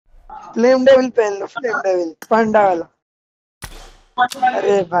Flame devil पहन लो, flame devil पांडा वाला।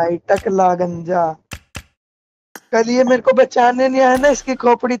 अरे भाई टकला गंजा, कल ये मेरे को बचाने नहीं आया ना, इसकी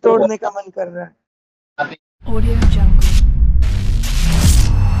खोपड़ी तोड़ने का मन कर रहा है। Audio Jungle.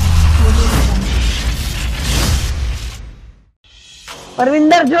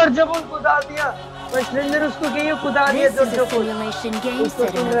 परविंदर जोर बोल खुदा दिया, वैश्विंदर उसको कहियो खुदा दिया This is जोर a simulation game उसको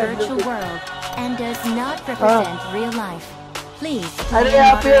set in सुन a रहा है virtual जो world and does not represent real life. Please play अरे in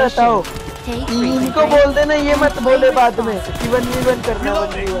आप ये बताओ, moderation. Take frequent इनको बोल breaks देना ये and मत play बोले बाद में responsibly. कि 1v1 करना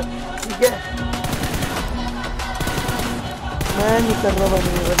 1v1, ठीक है? मैं नहीं कर रहा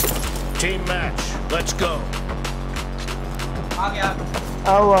 1v1। Team match, let's go.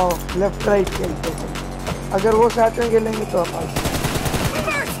 आओ आओ लेफ्ट राइट खेलते हैं, अगर वो साथ में खेलेंगे तो आप आओ।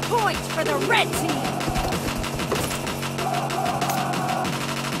 First point for the red team.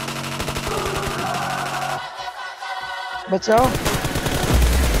 बचाओ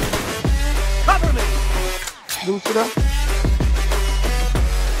Cover me. दूसरा,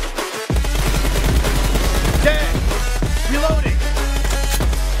 Dead. Reloading.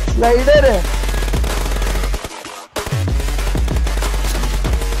 स्लाइडर है,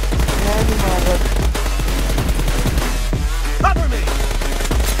 मैं नहीं मार रहा। Cover me.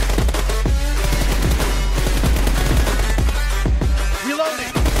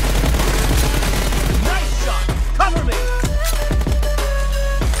 Reloading. Nice shot. Cover me.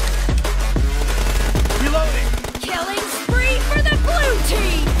 Reloading. Killing spree for the blue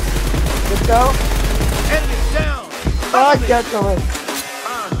team. बचाओ, Enemy down. आ क्या cover,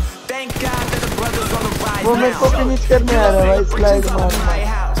 Thank God that the brothers on the rise वो मेरे को now. फिनिश करने आ रहा है भाई, स्लाइड मारना। My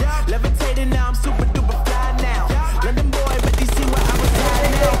house. Levitating now, I'm super duper fly now. London boy, but they see where I was at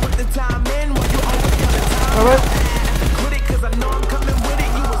now. Put the time in while you always got the time. Cover, Quit it, cause I know I'm coming with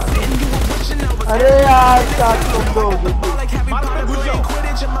it. You were sitting, you were wishing I was अरे यार सात तुम दो होगी थी। like Harry Potter playing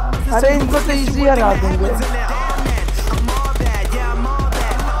Quidditch and my business. अरे इनको तो इजी हरा देंगे। I'm all that, yeah, I'm all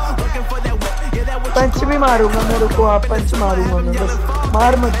that. Looking for that whip, yeah, that what you पंच भी मारूंगा, मेरे को आप पंच मारूंगा मैं, बस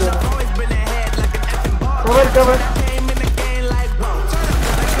मार मत देना। always been ahead like an effing ball. Cover cover, Came in the game like whoa.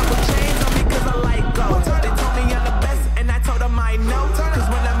 Got a couple chains on me cause I like gold. They told me I'm the best and I told them I know. Cause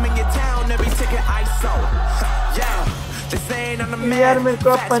when I'm in your town, every ticket I sold. Yeah, they saying I'm the man. यार मेरे को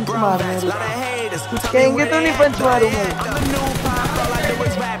अब Fast पंच bro, मारने fast. हैं। Lot of haters. कुछ Tell me कहेंगे where तो they नहीं at, पंच though. मारूंगा। I'm the new pop, all I do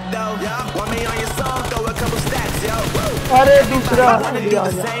is rap though. Want me on your song, throw a couple stacks, yo. अरे दूसरा Wanna do अभी आ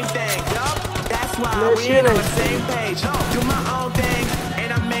the जा। same thing, yo. That's why Let's we shit ain't on it. the same page. Do my own thing and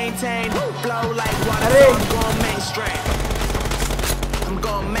I maintain. Flow like water, Arey. so I'm going mainstream. I'm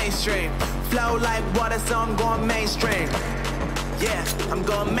going mainstream. Flow like water, so I'm going mainstream. Yeah, I'm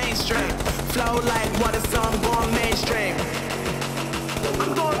going mainstream. Flow like water, so I'm going mainstream.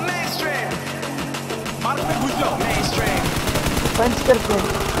 I'm going mainstream. Mainstream. पंच करते हैं।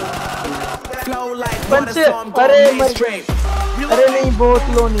 Flow like Punch water, so I'm it. going Arey, मर mainstream. अरे नहीं बहुत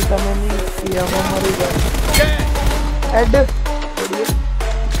लो नहीं था, मैं नहीं किया, वो मरेगा। हेड,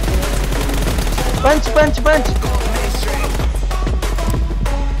 पंच पंच पंच, Mainstream.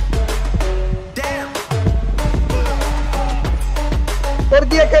 Damn. कर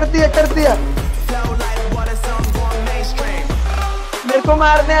दिया कर दिया कर दिया। Flow like water, so I'm going mainstream. मेरे को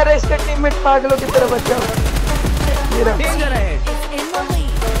मारने आ रहा है, इसका टीममेट पागलों की तरह बचाओ। मेरा Is in the lead.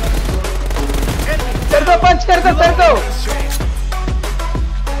 कर दो, पंच कर दो, कर दो।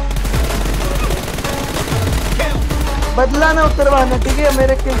 बदला ना उतरवाना, ठीक है?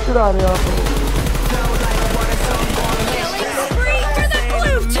 मेरे किल चुरा रहे हो आप। Killing spree for the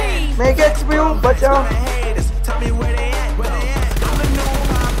blue team. मैं एक एचपी हूँ, बचाओ। Haters, tell me where they at, where they at. I'm a new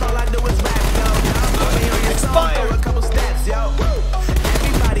pop, all I do is rap, yo. Put me on your song, throw a couple stats, yo.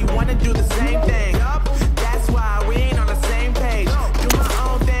 Everybody wanna do the same thing. That's why we ain't on the same page. Do my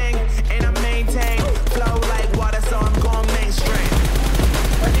own thing and I maintain. Flow like water, so I'm going mainstream.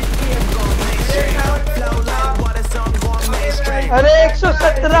 I'm going mainstream. Flow like water, so I'm going mainstream. अरे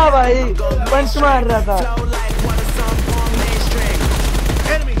 117 भाई, पंच मार रहा था। Flow like water, so I'm going mainstream.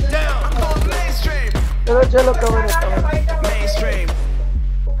 Enemy down. I'm going mainstream. चलो चलो cover है, cover है। Mainstream.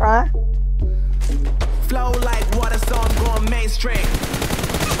 हाँ Flow like water, so I'm going mainstream.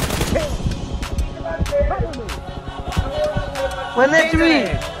 1 HP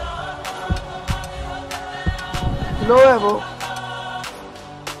लो है वो,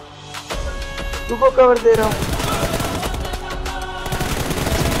 तुमको कवर दे रहा हूँ।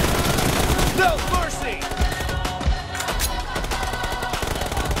 No mercy.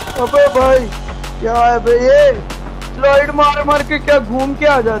 अबे भाई क्या है बे, ये स्लाइड मार मार के क्या घूम के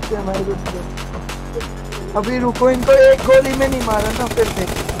आ जाते हैं हमारे दूसरे। अभी रुको, इनको एक गोली में नहीं मारा ना, फिर देख।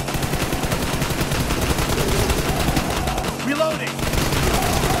 Reloading.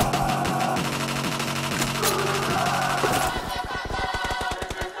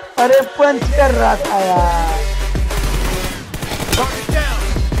 अरे पंच कर रहा था यार। Target down.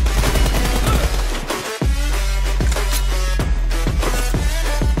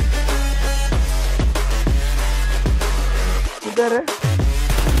 इधर है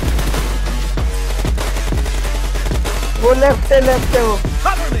वो, लेफ्ट है वो।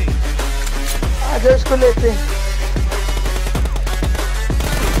 Cover me. आजा इसको लेते हैं।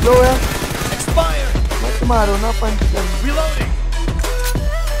 लो है, Expired. मत मारो ना पंच कर। Reloading.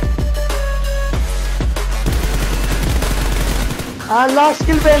 हाँ लास्ट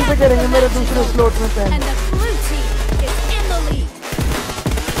किल बैन पे करेंगे मेरे दूसरे स्लॉट में पहन। And the blue team is in the lead.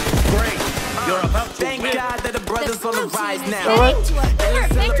 Great. You're about to Thank win. God that the The brothers on blue the team rise is now. heading to a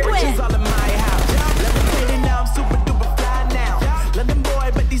perfect Celebrations win. all in my house. Levitating now, I'm super duper fly now. London boy,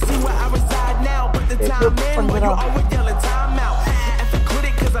 but they see where I reside now. Put the time in while you always yelling time out. And for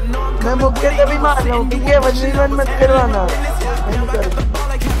critic, 'cause I know I'm मैं coming मुक्के with तभी it. मार रहा हूँ, ठीक है? 1v1 मत करवाना। नहीं कर।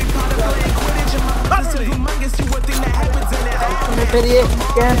 मैं फिर ये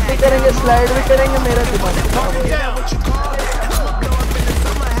कैंप भी करेंगे, स्लाइड भी करेंगे, मेरा दिमाग खराब हो गया।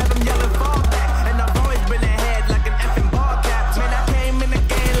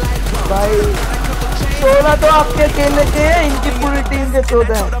 भाई 16 तो आपके अकेले के हैं, इनकी पूरी टीम के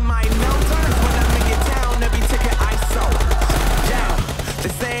 14 हैं।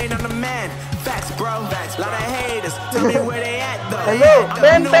 हेलो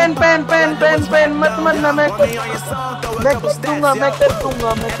पेन मत मरना, मैं कर दूंगा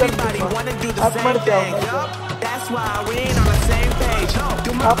आप मर जाओ,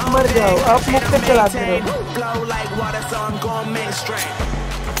 आप मर जाओ, आप मुक्के चलाते रहो।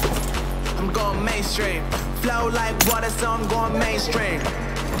 I'm going mainstream. Flow like water, so I'm going mainstream.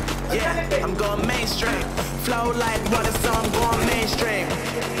 Yeah, I'm going mainstream. Flow like water, so I'm going mainstream.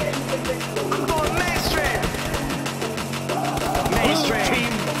 I'm going mainstream. Mainstream.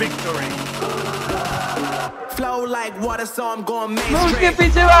 Team victory. Flow like water, so I'm going मैं उसके mainstream.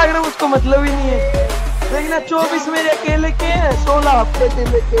 पीछे भाग रहा हूँ, उसको मतलब ही नहीं है। देखना 24 मेरे अकेले के हैं, 16 आपके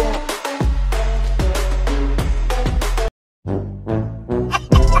अकेले के हैं।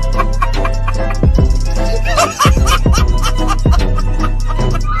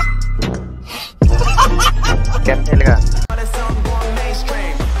 Kaptelga. Water, so I'm going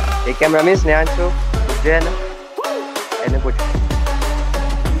mainstream. Cameraman Neancho, Jen, and the Butch.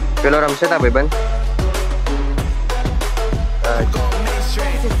 Pillar set up, Iban. Going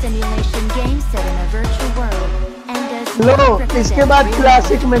mainstream. It's a simulation game set in a virtual world and does low, not represent इसके बाद real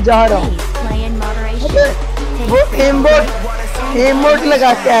classic में जा रहा हूँ। Please play in moderation. अबे, वो Take M board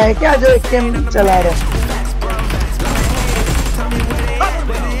लगा के आया क्या, जो एक गेम चला रहा है?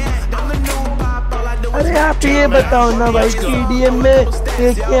 अरे आप ये बताओ ना भाई, TDM में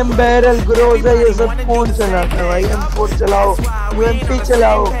AKM बैरल ग्रोजा ये सब कौन चलाता है भाई? M4 चलाओ, UMP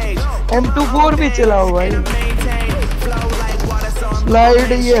चलाओ, M24 भी चलाओ भाई।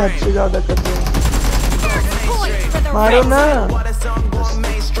 स्लाइड ये हद से ज्यादा करते हैं। First point for the मारो red ना team. Water, so I'm going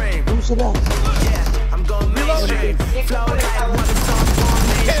mainstream. दूसरा। I'm going mainstream. Flow like water, so I'm going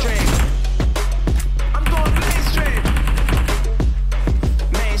mainstream. I'm going mainstream.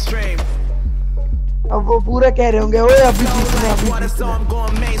 Mainstream. अब वो पूरा कह रहे होंगे, ओए अभी जीतना, अभी Water, so जीतना। I'm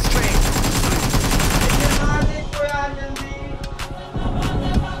going mainstream.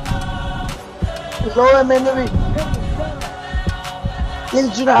 लो है, मैंने भी किल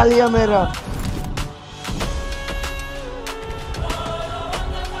चुरा लिया मेरा।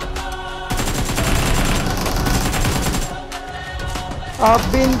 आप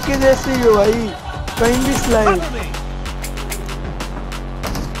भी इनके जैसे ही हो भाई, कहीं भी स्लाइड। Cover me.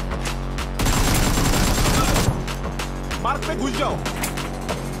 मार्क पे घुस जाओ।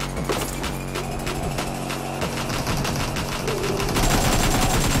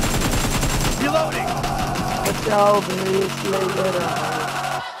 Reloading. बचाओ भाई स्लाइडर।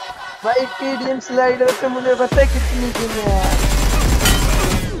 भाई TDM स्लाइडर पे मुझे पता है कितनी किल है यार।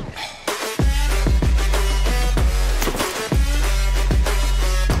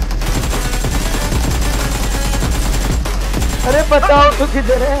 अरे बताओ तो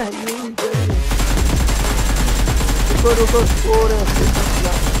किधर है? ये इधर है। रुको स्कोर है।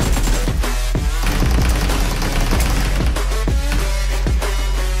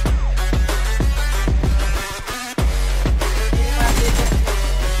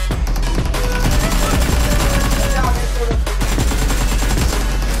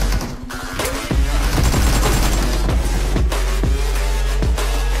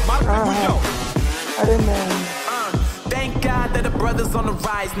 मार्क पे घुस जाओ। अरे मैं Thank God that the brothers on the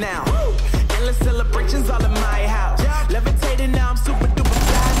rise now. Endless celebrations all in my house. Levitating now, I'm super duper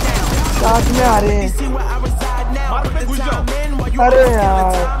fly now. साथ में आ रहे You हैं। see where I reside now. Mark Put पे the घुस जाओ। time in while you अरे always yelling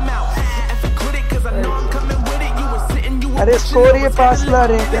यार। time out. अरे स्कोर ये पास ला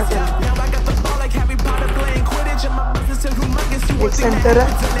रहे हैं क्या कर एक सेंटर है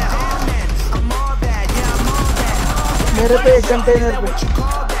मेरे पे एक कंटेनर पे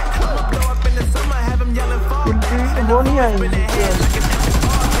वो नहीं आएंगे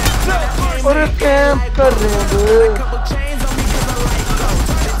और कैंप कर रहे हैं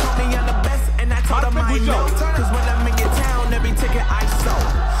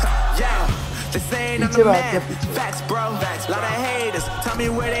पीछे बात है पीछे Lot of haters, tell me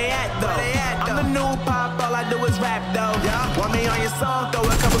where they at though. I'm the new pop, all I do is rap though. Want me on your song, throw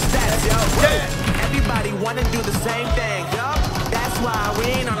a couple stats, yo. Everybody wanna do the same thing, yo. That's why we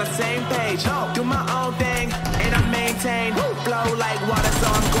ain't on the same page. Do my own thing, and I maintain. Flow like water, so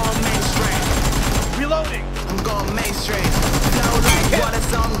I'm going mainstream. Reloading. I'm going mainstream. Flow like water,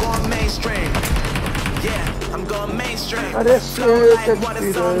 so I'm going mainstream. Yeah, I'm going mainstream. अरे Flow like water,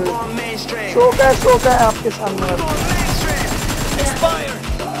 so I'm going mainstream. Show का है आपके सामने Expired.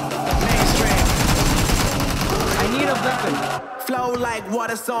 Mainstream. I need a weapon. Flow like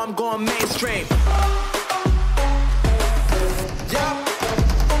water, so I'm going mainstream. Yup.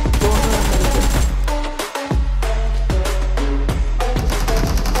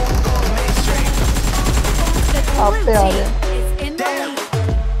 Going mainstream. The आप blue पे आ team रहे हैं is in the lead.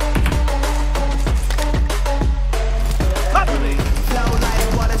 Cover me. Flow like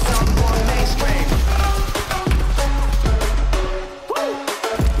water, so I'm going mainstream. Woo.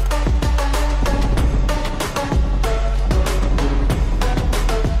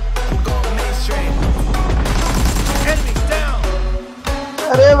 I'm going mainstream. Enemies down.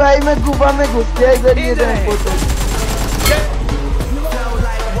 अरे भाई मैं गुफा में घुस गया इधर ये टेम्पो तो Flow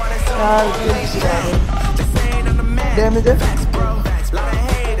like water, so I'm यार going mainstream. Just saying I'm the man. Damage है Facts, bro. Facts. Lot of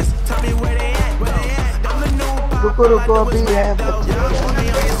haters. Tell me where they at. Where they at? I'm the new pop. रुको रुको अभी है बच्चे Want me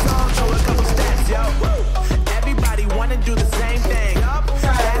on your song, throw a couple stats, yo. Everybody wanna do the same thing.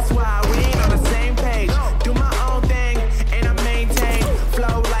 That's why we ain't on the same page. Do my own thing, and I maintain.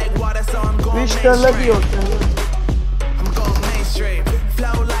 Flow like water, so I'm going wish कर लगी mainstream. होते हैं I'm going mainstream.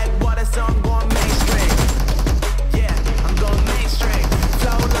 Flow like water, so I'm going mainstream. Yeah, I'm going mainstream.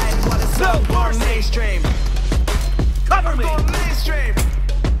 Flow like water, so I'm going mainstream. Cover me. Going mainstream.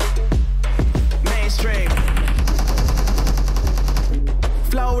 Mainstream.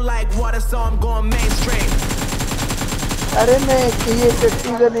 Flow like water, so I'm going mainstream. अरे मैं ये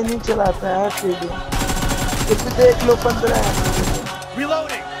safety gun नहीं चलाता है सीधे इसे देख लो 15 है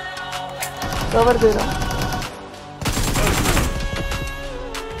Reloading. कवर दे रहा हूँ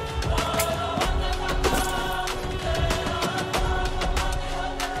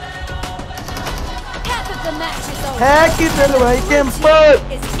Half of the match is over. है किधर भाई कैंपर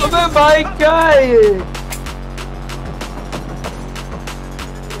अबे भाई क्या है ये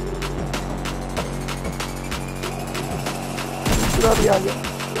दूसरा भी आ गया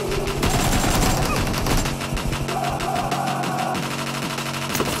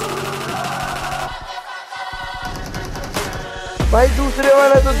भाई दूसरे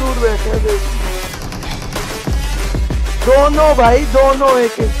वाला तो दूर बैठे है देख दोनों भाई दोनों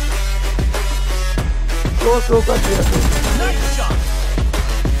एक एक दो कर दिया तो Nice shot.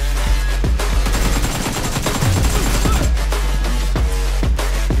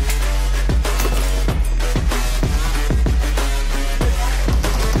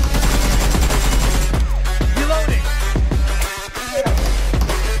 Reloading.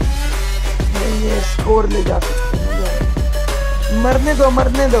 नहीं ये स्कोर ले जा सकते हैं मरने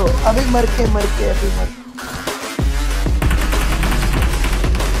दो अभी मर के अभी मर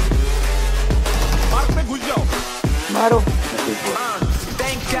Mark पे घुस जाओ. मारो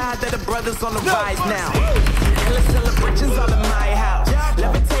Thank God that the brothers on the rise now. Endless celebrations all in my house.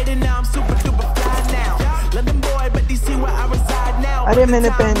 Levitating now, I'm super duper fly now. London boy, but DC where I reside now. अरे Put the मैंने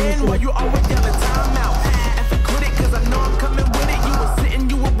time पहनने in से while you always yelling time out. And for quit it, cause I know I'm coming with it. You were sitting,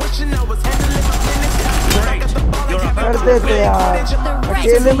 you were wishing I was handling my business. I got the ball like कर देते यार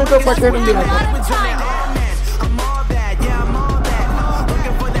अकेले में तो पकड़ लिया था I'm all that, yeah, I'm all that.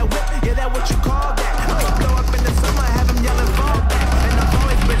 Looking for that whip, yeah, that what you call that. Blow up in the summer, have them yelling fall back. And I've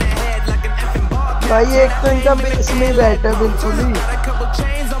always been ahead like an effing ball. भाई एक तो इनका इसमें बैठा बिल्कुल ही Got a couple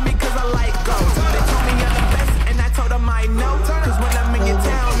chains on me cause I like gold. They told me I'm the best and I told them I know. Cause when I'm in your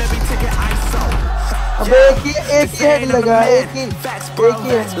town, every ticket I sold. अबे एक ही head लगा एक ही Facts, bro. एक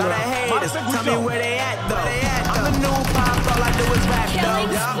ही Lot of haters. Tell me where they at though. I'm the new pop, all I do is rap Killing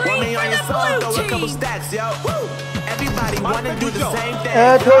though. spree Want me on for your the song, blue throw a couple team. stacks, yo. Everybody wanna do the same thing.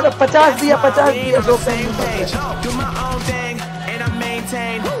 थोड़ा 50 दिया We ain't on दो the same page. Do my own thing and I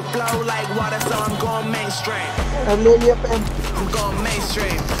maintain. Flow like water, so I'm going mainstream. अब ले लिया pen I'm going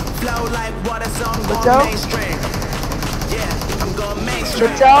mainstream. Flow like water, so I'm going बचाओ। mainstream. I'm going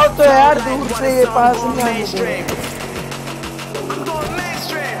mainstream. बचाओ तो यार दूर से ये पास नहीं आने दो। I'm going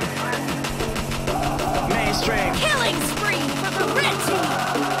mainstream. Mainstream. Killing spree for the red team.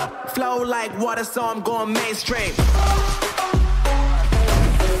 Flow like water, so I'm going mainstream.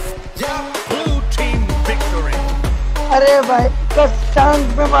 Blue team victory. अरे भाई बस टांग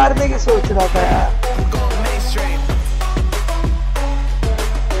पे मारने की सोच रहा था यार।